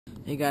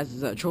Hey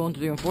guys, it's Troll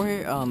 314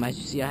 here. As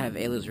you see, I have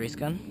alos race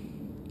gun,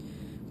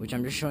 which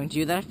I'm just showing to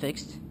you that I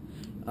fixed.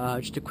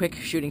 Just a quick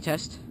shooting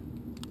test.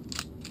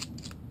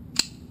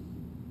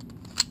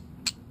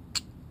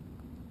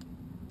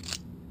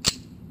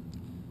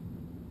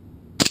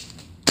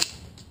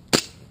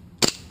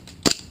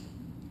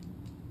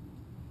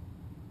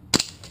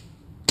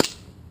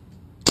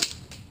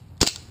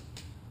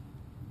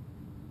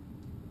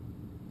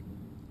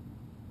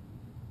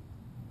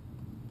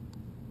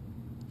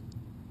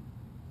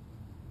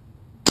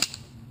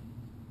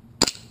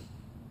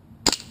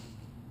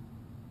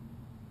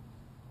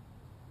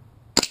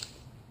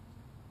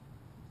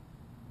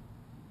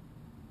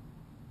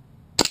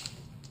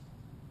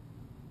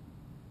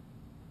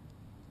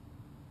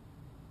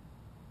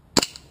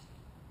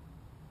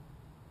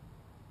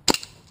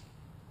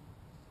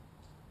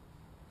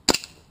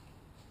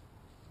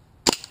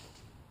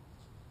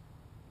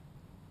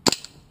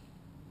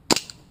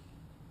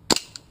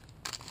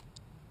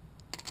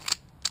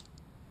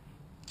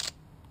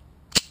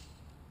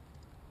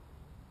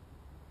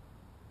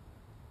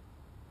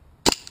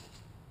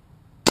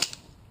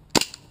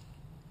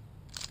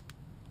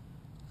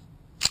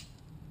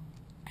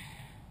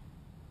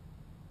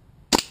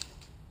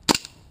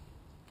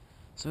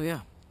 So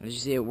yeah, as you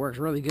see, it works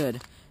really good.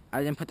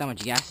 I didn't put that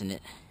much gas in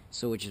it,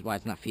 so which is why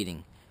it's not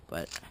feeding.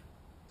 But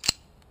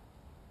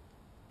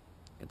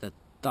got the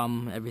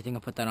thumb, everything. I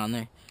put that on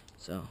there.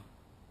 So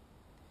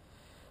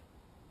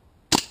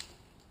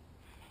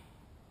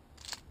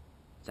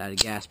it's out of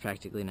gas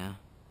practically now.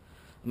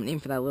 I'm gonna aim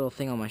for that little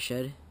thing on my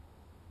shed.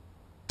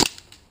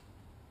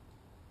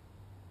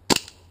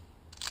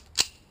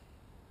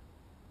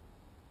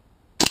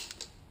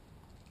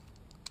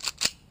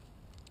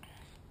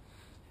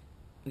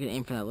 I'm gonna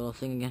aim for that little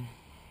thing again.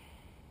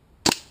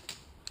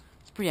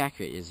 It's pretty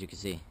accurate, as you can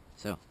see.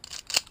 So,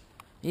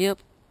 yep.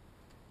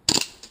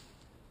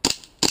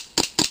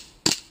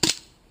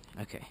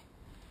 Okay.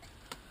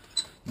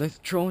 Thanks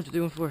for trolling to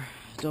doing for.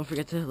 Don't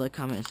forget to like,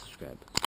 comment, and subscribe.